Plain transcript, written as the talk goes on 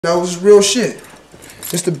No, it's real shit.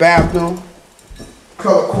 It's the bathroom.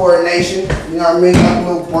 Color coordination, you know what I mean? Like a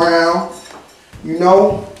little brown. You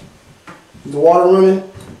know? The water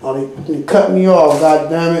running. Oh, they cut me off, god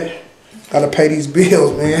damn it. Gotta pay these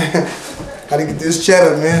bills, man. Gotta get this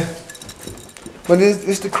cheddar, man. But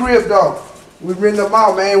it's the crib though. We renting them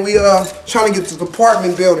out, man. We trying to get to the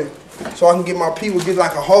apartment building so I can get my people, get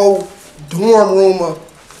like a whole dorm room of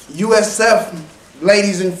USF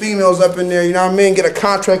ladies and females up in there, you know what I mean? Get a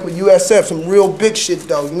contract with USF, some real big shit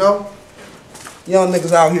though, you know? Young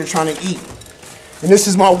niggas out here trying to eat. And this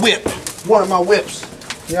is my whip, one of my whips,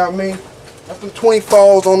 you know what I mean? Got them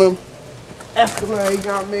 24s on them Escalade, you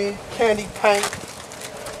know what I mean? Candy paint.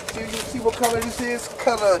 See what color this is?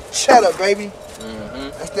 Color cheddar, baby.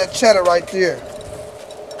 That's that cheddar right there.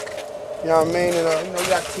 You know what I mean? And you know, you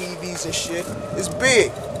got TVs and shit. It's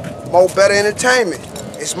big. More better entertainment.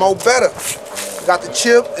 It's more better. Got the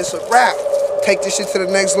chip, it's a wrap. Take this shit to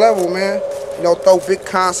the next level, man. You know, throw big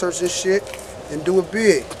concerts and shit and do it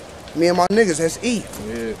big. Me and my niggas, let's eat.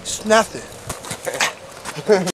 Yeah. It's nothing.